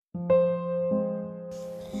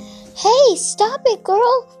Hey, stop it,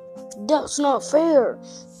 girl. That's not fair.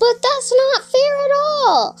 But that's not fair at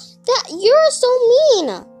all. You're so mean.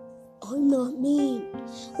 I'm not mean.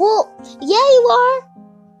 Well, yeah, you are.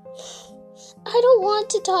 I don't want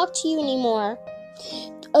to talk to you anymore.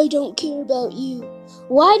 I don't care about you.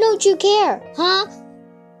 Why don't you care, huh?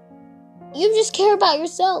 You just care about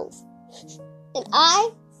yourself. And I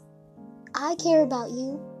care about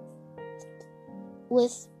you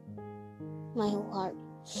with my whole heart.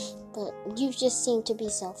 But you just seem to be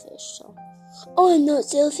selfish, so. I'm not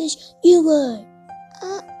selfish. You are.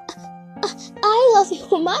 I love you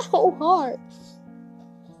with my whole heart.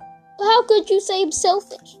 How could you say I'm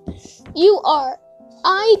selfish? You are.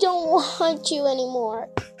 I don't want you anymore.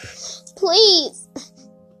 Please.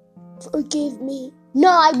 Forgive me. No,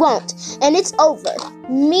 I won't. And it's over.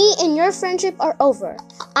 Me and your friendship are over.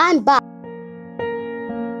 I'm bye.